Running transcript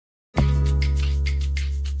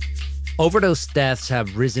Overdose deaths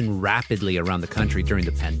have risen rapidly around the country during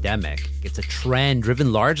the pandemic. It's a trend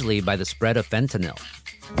driven largely by the spread of fentanyl.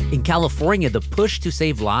 In California, the push to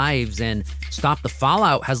save lives and stop the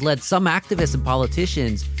fallout has led some activists and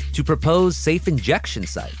politicians to propose safe injection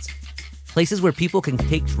sites, places where people can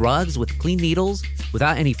take drugs with clean needles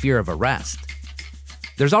without any fear of arrest.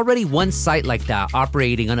 There's already one site like that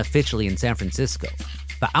operating unofficially in San Francisco.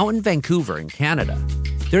 But out in Vancouver, in Canada,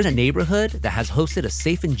 there's a neighborhood that has hosted a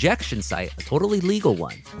safe injection site, a totally legal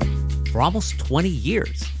one, for almost 20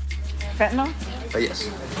 years. Fentanyl? Yes.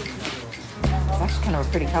 It's actually kind of a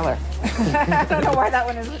pretty color. I don't know why that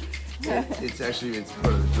one is. It's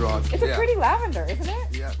part of the draw. It's a pretty lavender, isn't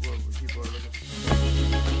it? Yeah, well, people are looking.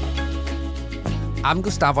 I'm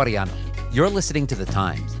Gustavo Arellano. You're listening to The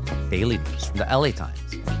Times, daily news from the LA Times.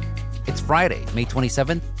 It's Friday, May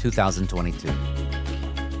 27th, 2022.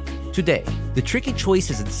 Today, the tricky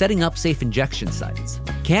choices in setting up safe injection sites.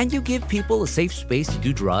 Can you give people a safe space to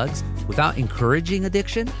do drugs without encouraging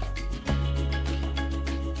addiction?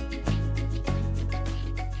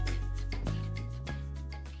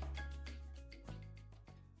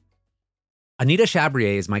 Anita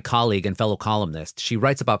Chabrier is my colleague and fellow columnist. She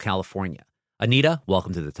writes about California. Anita,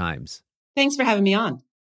 welcome to The Times. Thanks for having me on.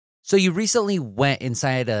 So you recently went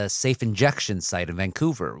inside a safe injection site in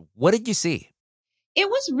Vancouver. What did you see? It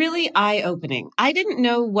was really eye-opening. I didn't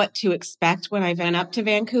know what to expect when I went up to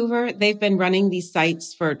Vancouver. They've been running these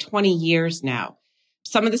sites for 20 years now.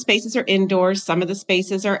 Some of the spaces are indoors, some of the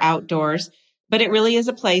spaces are outdoors, but it really is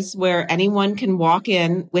a place where anyone can walk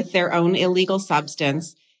in with their own illegal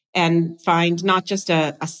substance and find not just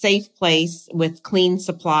a safe place with clean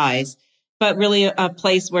supplies, but really a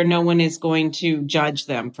place where no one is going to judge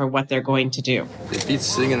them for what they're going to do. It beats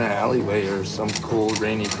sitting in an alleyway or some cold,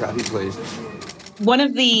 rainy, crappy place. One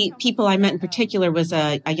of the people I met in particular was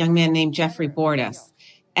a young man named Jeffrey Bordas,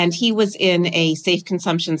 and he was in a safe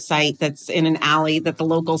consumption site that's in an alley that the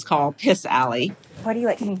locals call Piss Alley. Why do you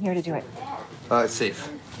like coming here to do it? It's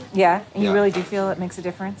safe. Yeah? And Yeah. you really do feel it makes a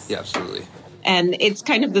difference? Yeah, absolutely. And it's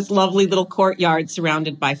kind of this lovely little courtyard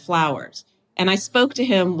surrounded by flowers. And I spoke to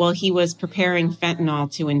him while he was preparing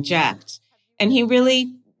fentanyl to inject. And he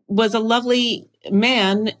really was a lovely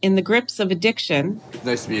man in the grips of addiction. It's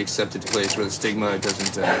nice to be accepted place where the stigma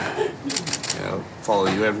doesn't, follow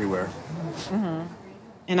you everywhere. Mm-hmm.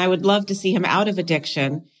 And I would love to see him out of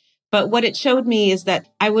addiction. But what it showed me is that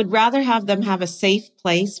I would rather have them have a safe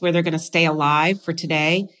place where they're going to stay alive for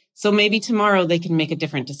today. So maybe tomorrow they can make a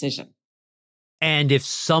different decision. And if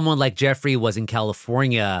someone like Jeffrey was in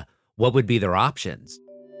California, what would be their options?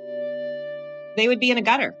 They would be in a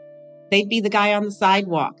gutter. They'd be the guy on the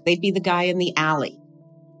sidewalk. They'd be the guy in the alley.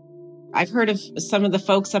 I've heard of some of the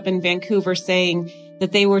folks up in Vancouver saying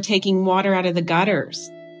that they were taking water out of the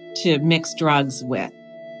gutters to mix drugs with.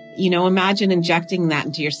 You know, imagine injecting that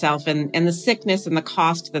into yourself and the sickness and the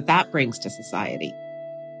cost that brings to society.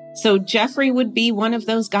 So Jeffrey would be one of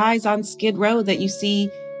those guys on Skid Row that you see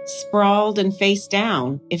sprawled and face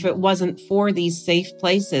down if it wasn't for these safe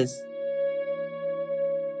places.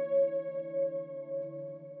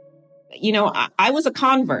 You know, I was a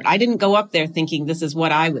convert. I didn't go up there thinking this is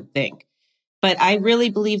what I would think. But I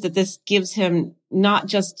really believe that this gives him not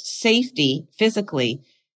just safety physically,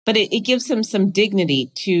 but it gives him some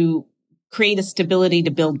dignity to create a stability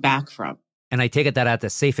to build back from. And I take it that at the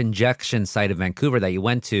safe injection site of Vancouver that you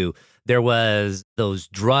went to, there was those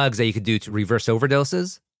drugs that you could do to reverse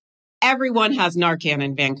overdoses? Everyone has Narcan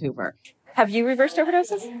in Vancouver. Have you reversed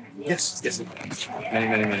overdoses? Yes.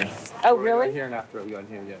 Many. Oh, really? Right here and after we got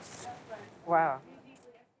here, yes. Wow.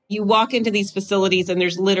 You walk into these facilities and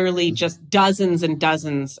there's literally just dozens and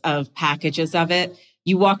dozens of packages of it.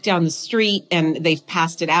 You walk down the street and they've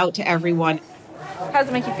passed it out to everyone. How does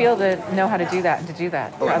it make you feel to know how to do that and to do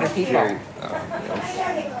that for other people?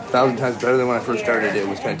 1,000 times better than when I first started. It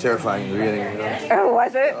was kind of terrifying in the beginning. Oh,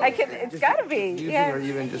 was it? It's got to be. Using Yeah. or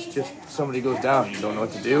even just somebody goes down, you don't know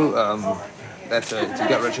what to do. It's a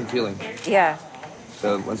gut-wrenching feeling. Yeah.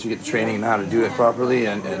 So once you get the training on how to do it properly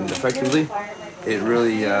and effectively, it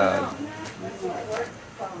really, I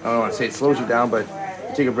don't want to say it slows you down, but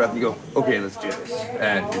you take a breath and you go, okay, let's do this.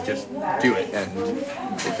 And you just do it. And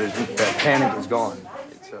that panic is gone.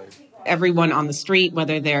 Everyone on the street,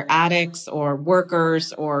 whether they're addicts or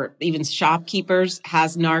workers or even shopkeepers,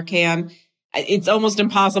 has Narcan. It's almost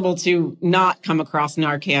impossible to not come across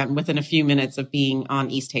Narcan within a few minutes of being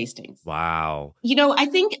on East Hastings. Wow. You know, I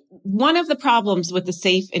think one of the problems with the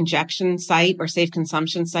safe injection site or safe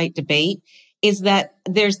consumption site debate is that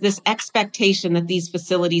there's this expectation that these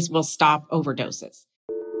facilities will stop overdoses.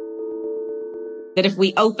 That if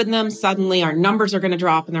we open them, suddenly our numbers are going to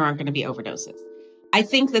drop and there aren't going to be overdoses. I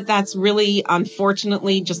think that that's really,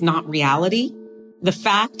 unfortunately, just not reality. The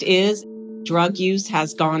fact is, drug use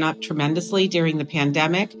has gone up tremendously during the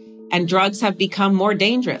pandemic, and drugs have become more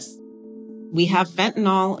dangerous. We have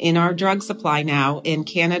fentanyl in our drug supply now. In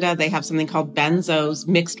Canada, they have something called benzos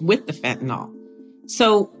mixed with the fentanyl.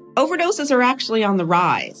 So overdoses are actually on the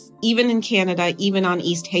rise. Even in Canada, even on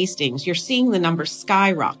East Hastings, you're seeing the numbers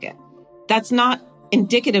skyrocket. That's not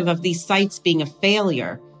indicative of these sites being a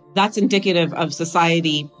failure. That's indicative of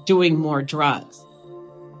society doing more drugs.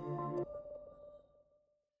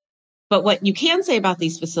 But what you can say about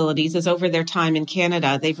these facilities is over their time in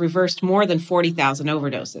Canada, they've reversed more than 40,000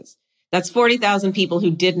 overdoses. That's 40,000 people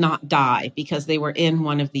who did not die because they were in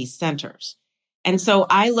one of these centers. And so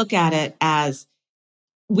I look at it as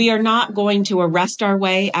we are not going to arrest our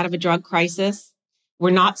way out of a drug crisis. We're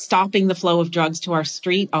not stopping the flow of drugs to our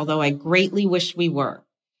street, although I greatly wish we were.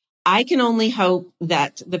 I can only hope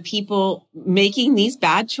that the people making these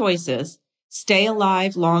bad choices stay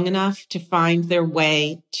alive long enough to find their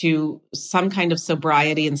way to some kind of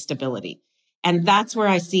sobriety and stability. And that's where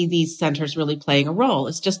I see these centers really playing a role.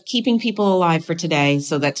 It's just keeping people alive for today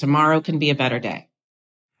so that tomorrow can be a better day.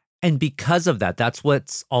 And because of that, that's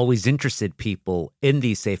what's always interested people in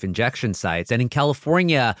these safe injection sites. And in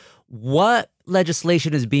California, what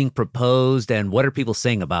legislation is being proposed and what are people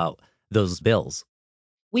saying about those bills?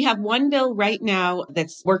 We have one bill right now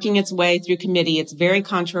that's working its way through committee. It's very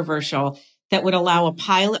controversial, that would allow a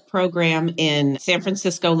pilot program in San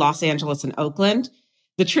Francisco, Los Angeles, and Oakland.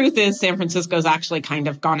 The truth is San Francisco's actually kind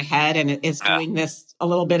of gone ahead and is doing this a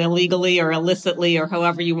little bit illegally or illicitly or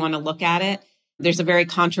however you want to look at it. There's a very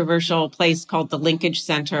controversial place called the Linkage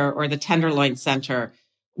Center or the Tenderloin Center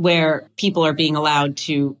where people are being allowed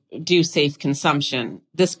to do safe consumption.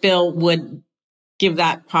 This bill would give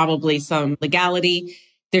that probably some legality.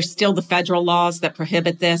 There's still the federal laws that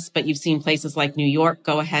prohibit this, but you've seen places like New York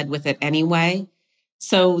go ahead with it anyway.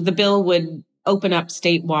 So the bill would open up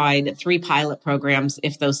statewide 3 pilot programs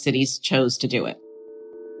if those cities chose to do it.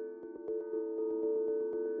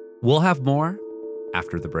 We'll have more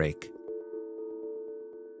after the break.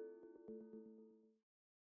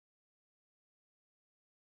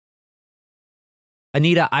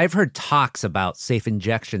 Anita, I've heard talks about safe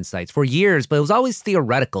injection sites for years, but it was always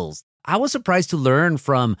theoreticals. I was surprised to learn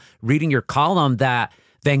from reading your column that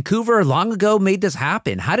Vancouver long ago made this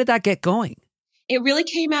happen. How did that get going? It really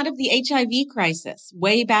came out of the HIV crisis.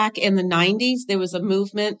 Way back in the 90s, there was a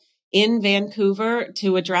movement in Vancouver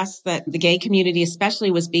to address that the gay community especially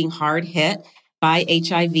was being hard hit by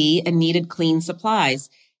HIV and needed clean supplies.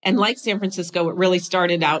 And like San Francisco, it really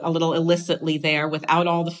started out a little illicitly there without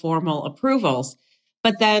all the formal approvals.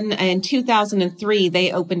 But then in 2003,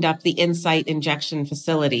 they opened up the Insight Injection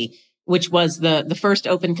Facility, which was the first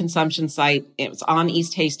open consumption site. It was on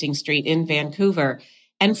East Hastings Street in Vancouver.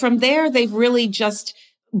 And from there, they've really just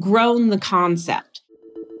grown the concept.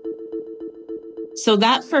 So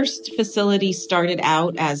that first facility started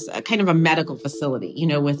out as a kind of a medical facility, you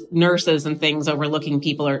know, with nurses and things overlooking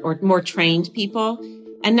people or more trained people.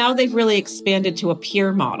 And now they've really expanded to a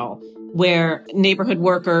peer model where neighborhood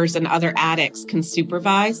workers and other addicts can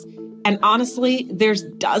supervise. And honestly, there's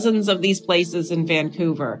dozens of these places in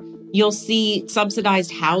Vancouver. You'll see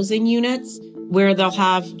subsidized housing units where they'll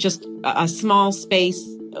have just a small space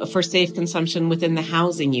for safe consumption within the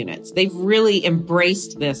housing units. They've really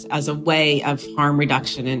embraced this as a way of harm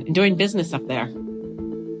reduction and doing business up there.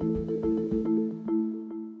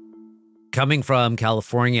 Coming from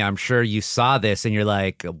California, I'm sure you saw this and you're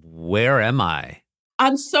like, where am I?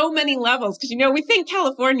 On so many levels, because, you know, we think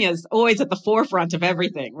California is always at the forefront of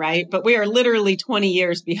everything, right? But we are literally 20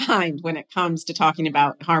 years behind when it comes to talking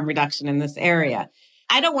about harm reduction in this area.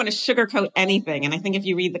 I don't want to sugarcoat anything. And I think if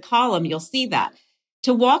you read the column, you'll see that.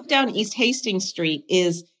 To walk down East Hastings Street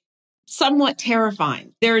is somewhat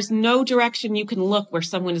terrifying. There is no direction you can look where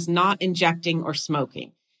someone is not injecting or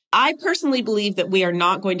smoking. I personally believe that we are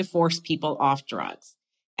not going to force people off drugs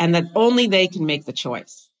and that only they can make the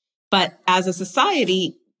choice. But as a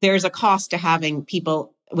society, there's a cost to having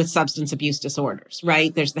people with substance abuse disorders,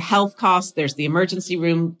 right? There's the health costs, there's the emergency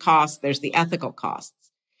room costs, there's the ethical costs.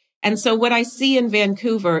 And so what I see in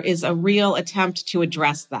Vancouver is a real attempt to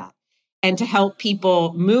address that and to help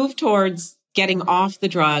people move towards getting off the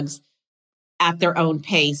drugs at their own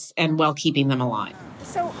pace and while keeping them alive.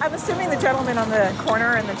 So I'm assuming the gentleman on the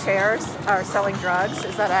corner in the chairs are selling drugs.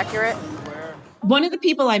 Is that accurate? One of the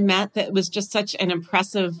people I met that was just such an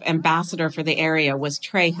impressive ambassador for the area was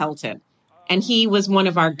Trey Helton. And he was one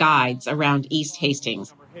of our guides around East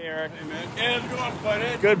Hastings. Here. Hey, man. Hey, how's it going,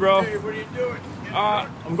 buddy? Good, bro. Hey, what are you doing?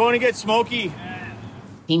 I'm going to get Smokey.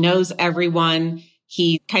 He knows everyone.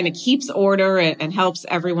 He kind of keeps order and helps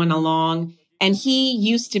everyone along. And he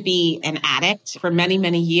used to be an addict for many,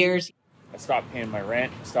 many years. I stopped paying my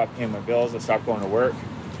rent, stopped paying my bills, I stopped going to work.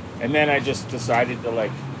 And then I just decided to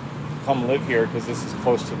come live here because this is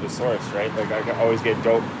close to the source, right? I could always get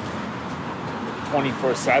dope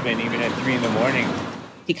 24/7, even at 3 a.m.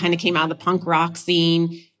 He kind of came out of the punk rock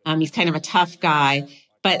scene. He's kind of a tough guy.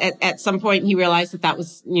 But at some point he realized that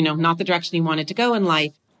was, not the direction he wanted to go in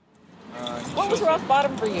life. What was rock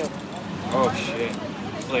bottom for you? Oh, shit.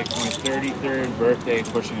 It's like my 33rd birthday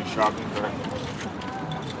pushing a shopping cart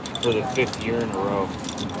for the 5th year in a row.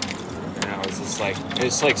 And I was just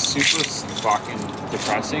it's super fucking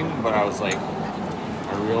depressing, but I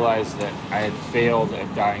realized that I had failed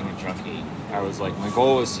at dying a junkie. I was my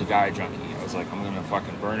goal was to die a junkie. I was I'm going to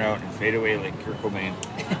fucking burn out and fade away like Kurt Cobain.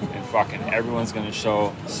 And fucking everyone's going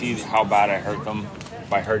to see how bad I hurt them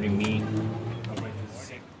by hurting me.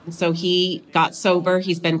 So he got sober.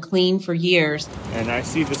 He's been clean for years. And I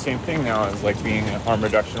see the same thing now as being a harm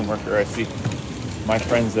reduction worker. I see my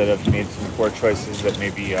friends that have made some poor choices that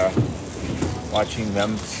maybe watching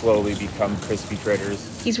them slowly become crispy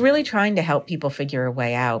critters. He's really trying to help people figure a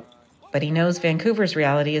way out, but he knows Vancouver's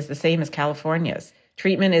reality is the same as California's.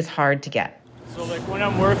 Treatment is hard to get. So when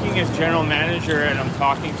I'm working as general manager and I'm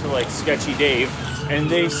talking to Sketchy Dave, and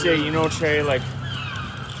they say, Trey,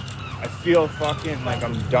 I feel fucking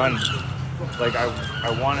I'm done. I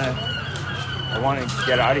wanna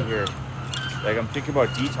get out of here. I'm thinking about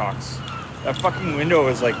detox. That fucking window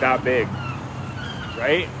is that big,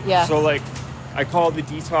 right? Yeah. So I called the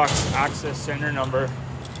detox access center number,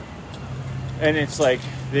 and it's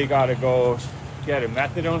they gotta go get a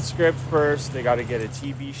methadone script first. They gotta get a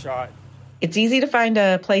TB shot. It's easy to find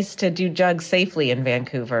a place to do drugs safely in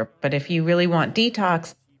Vancouver, but if you really want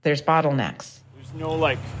detox, there's bottlenecks. There's no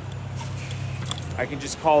I can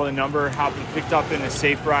just call a number, have them picked up in a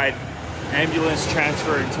safe ride, ambulance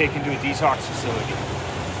transfer, and taken to a detox facility.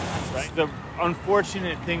 Right? The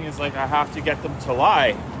unfortunate thing is I have to get them to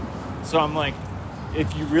lie. So I'm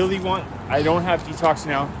if you really want, I don't have detox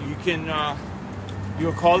now. You can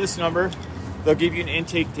call this number. They'll give you an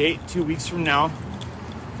intake date 2 weeks from now.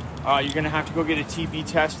 You're going to have to go get a TB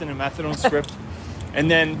test and a methadone script. And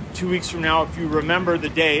then 2 weeks from now, if you remember the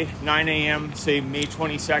day, 9 a.m., say May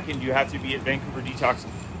 22nd, you have to be at Vancouver Detox.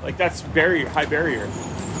 That's high barrier.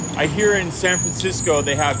 I hear in San Francisco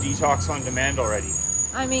they have detox on demand already.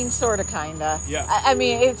 I mean, sort of, kind of. Yeah. I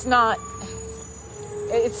mean, it's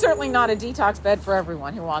certainly not a detox bed for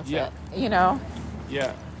everyone who wants it,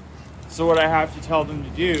 Yeah. So what I have to tell them to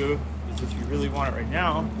do is if you really want it right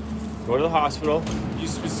now, go to the hospital,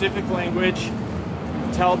 use specific language,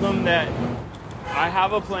 tell them that I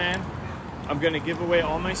have a plan. I'm going to give away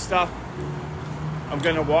all my stuff. I'm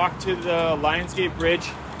going to walk to the Lionsgate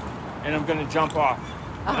Bridge, and I'm going to jump off.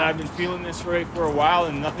 And I've been feeling this way for a while,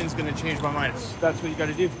 and nothing's going to change my mind. That's what you got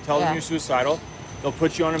to do. Tell them you're suicidal. They'll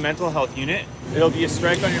put you on a mental health unit. It'll be a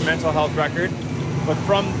strike on your mental health record. But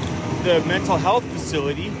from the mental health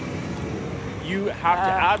facility, you have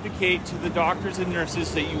to advocate to the doctors and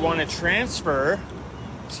nurses that you want to transfer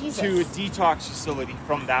to a detox facility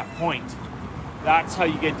from that point. That's how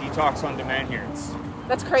you get detox on demand here.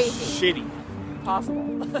 That's crazy. Shitty. Possible.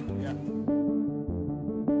 Yeah.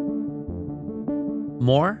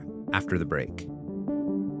 More after the break.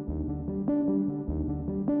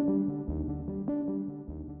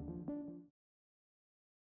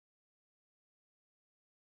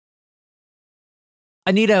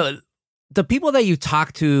 Anita, the people that you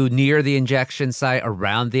talked to near the injection site,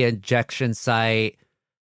 around the injection site,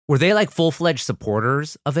 were they full-fledged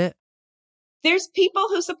supporters of it? There's people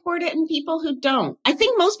who support it and people who don't. I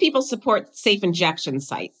think most people support safe injection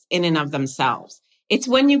sites in and of themselves. It's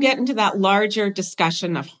when you get into that larger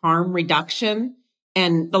discussion of harm reduction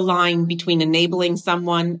and the line between enabling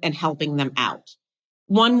someone and helping them out.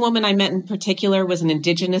 One woman I met in particular was an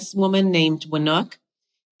Indigenous woman named Winook,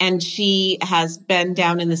 and she has been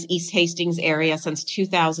down in this East Hastings area since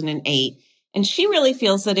 2008. And she really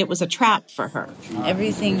feels that it was a trap for her.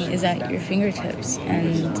 Everything is at your fingertips,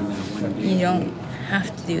 and you don't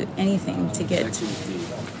have to do anything to get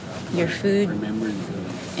your food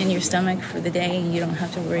in your stomach for the day. You don't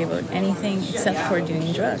have to worry about anything except for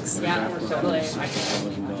doing drugs. And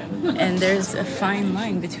there's a fine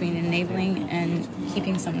line between enabling and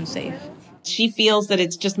keeping someone safe. She feels that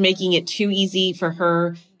it's just making it too easy for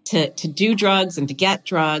her to do drugs and to get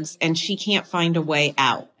drugs, and she can't find a way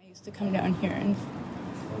out. To come down here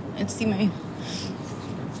and see my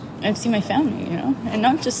family, and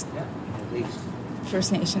not just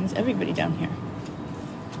First Nations, everybody down here.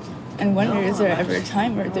 And wonder, is there ever a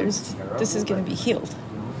time where this is going to be healed?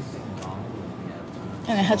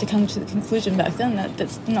 And I had to come to the conclusion back then that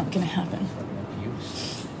that's not going to happen.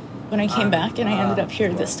 When I came back and I ended up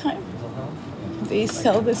here this time, they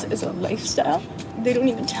sell this as a lifestyle. They don't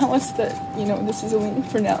even tell us that, this is only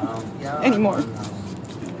for now anymore.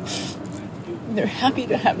 They're happy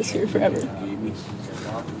to have us here forever.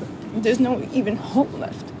 There's no even hope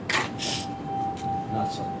left.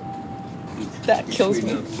 That kills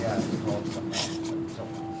me.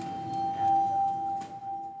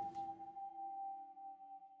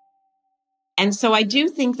 And so I do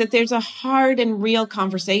think that there's a hard and real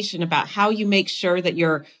conversation about how you make sure that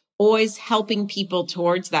you're always helping people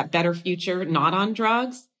towards that better future, not on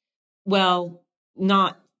drugs,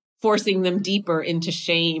 not forcing them deeper into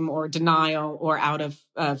shame or denial or out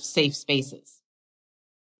of safe spaces.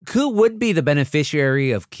 Who would be the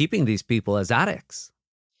beneficiary of keeping these people as addicts?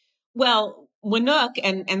 Well, Winook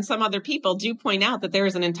and some other people do point out that there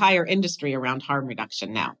is an entire industry around harm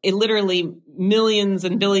reduction now. It literally millions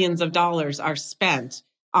and billions of dollars are spent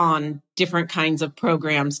on different kinds of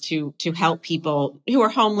programs to help people who are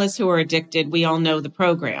homeless, who are addicted. We all know the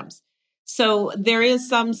programs. So there is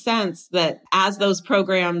some sense that as those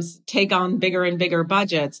programs take on bigger and bigger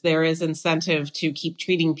budgets, there is incentive to keep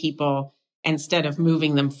treating people instead of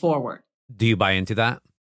moving them forward. Do you buy into that?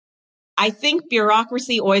 I think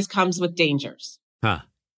bureaucracy always comes with dangers.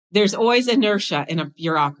 There's always inertia in a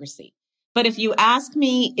bureaucracy. But if you ask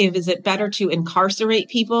me, is it better to incarcerate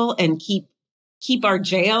people and keep our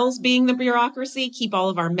jails being the bureaucracy, keep all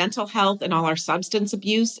of our mental health and all our substance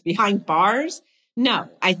abuse behind bars? No,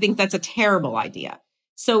 I think that's a terrible idea.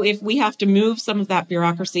 So if we have to move some of that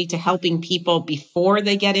bureaucracy to helping people before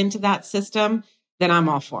they get into that system, then I'm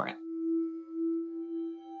all for it.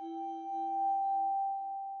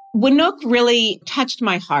 Winook really touched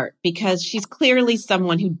my heart because she's clearly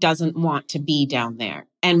someone who doesn't want to be down there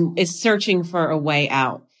and is searching for a way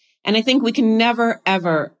out. And I think we can never,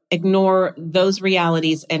 ever ignore those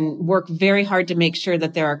realities and work very hard to make sure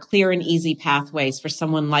that there are clear and easy pathways for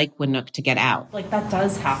someone like Winook to get out. Like that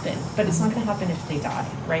does happen, but it's not going to happen if they die,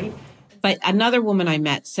 right? But another woman I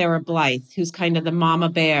met, Sarah Blythe, who's kind of the mama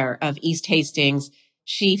bear of East Hastings,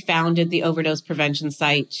 she founded the overdose prevention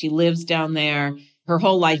site. She lives down there. Her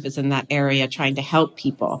whole life is in that area trying to help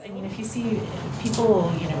people. I mean, if you see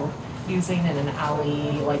people, using in an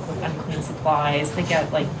alley, like with unclean supplies, they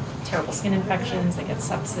get like terrible skin infections, they get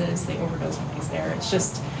sepsis, they overdose when he's there. It's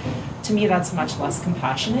just, to me, that's much less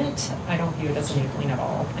compassionate. I don't view it as enabling at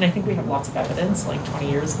all. And I think we have lots of evidence, like 20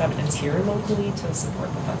 years of evidence here locally to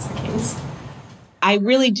support that that's the case. I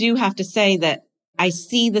really do have to say that I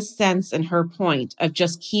see the sense in her point of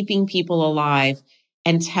just keeping people alive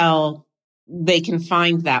until they can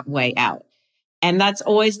find that way out. And that's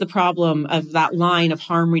always the problem of that line of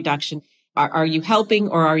harm reduction. Are you helping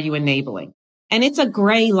or are you enabling? And it's a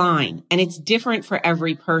gray line and it's different for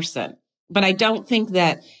every person. But I don't think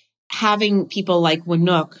that having people like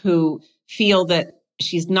Winook who feel that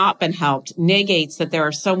she's not been helped negates that there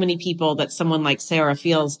are so many people that someone like Sarah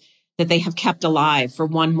feels that they have kept alive for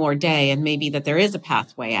one more day and maybe that there is a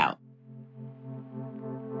pathway out.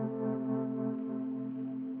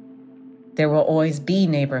 There will always be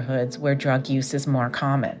neighborhoods where drug use is more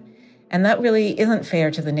common. And that really isn't fair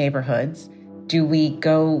to the neighborhoods. Do we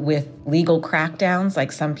go with legal crackdowns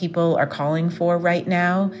like some people are calling for right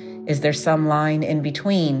now? Is there some line in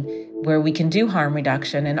between where we can do harm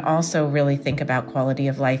reduction and also really think about quality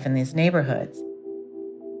of life in these neighborhoods?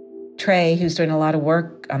 Trey, who's doing a lot of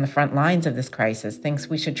work on the front lines of this crisis, thinks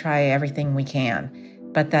we should try everything we can,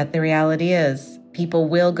 but that the reality is people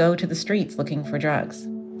will go to the streets looking for drugs.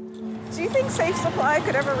 Do you think Safe Supply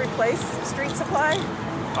could ever replace Street Supply?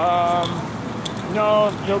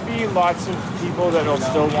 No, there'll be lots of people that'll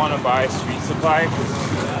still want to buy Street Supply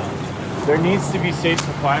because there needs to be Safe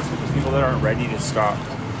Supply for the people that aren't ready to stop.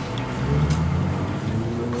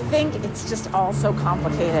 I think it's just all so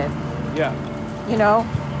complicated. Yeah.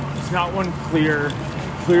 It's not one clear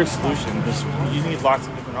solution. You need lots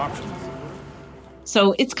of different options.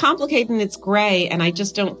 So it's complicated and it's gray, and I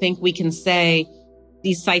just don't think we can say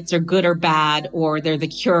these sites are good or bad, or they're the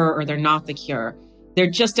cure or they're not the cure. They're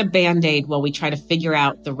just a Band-Aid while we try to figure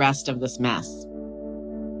out the rest of this mess.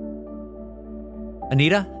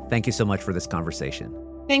 Anita, thank you so much for this conversation.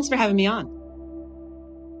 Thanks for having me on.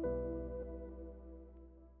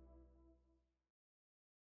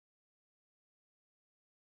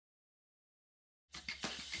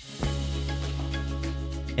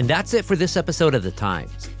 And that's it for this episode of The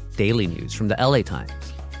Times, daily news from the LA Times.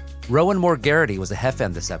 Rowan Moore Garrity was a Jefe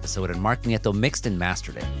on this episode, and Mark Nieto mixed and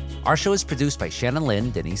mastered it. Our show is produced by Shannon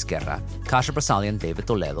Lynn, Denise Guerra, Kasha Brasalian, David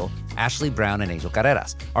Toledo, Ashley Brown, and Angel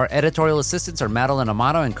Carreras. Our editorial assistants are Madeline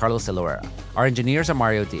Amaro and Carlos Eloera. Our engineers are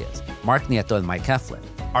Mario Diaz, Mark Nieto, and Mike Heflin.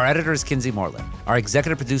 Our editor is Kinsey Moreland. Our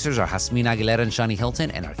executive producers are Jasmine Aguilera and Shani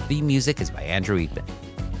Hilton, and our theme music is by Andrew Eatman.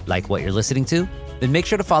 Like what you're listening to? Then make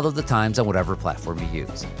sure to follow The Times on whatever platform you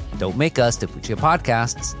use. Don't make us Tipuchia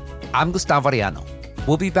Podcasts. I'm Gustavo Arellano.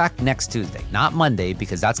 We'll be back next Tuesday, not Monday,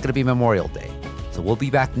 because that's going to be Memorial Day. So we'll be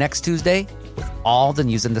back next Tuesday with all the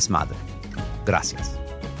news and desmadre. Gracias.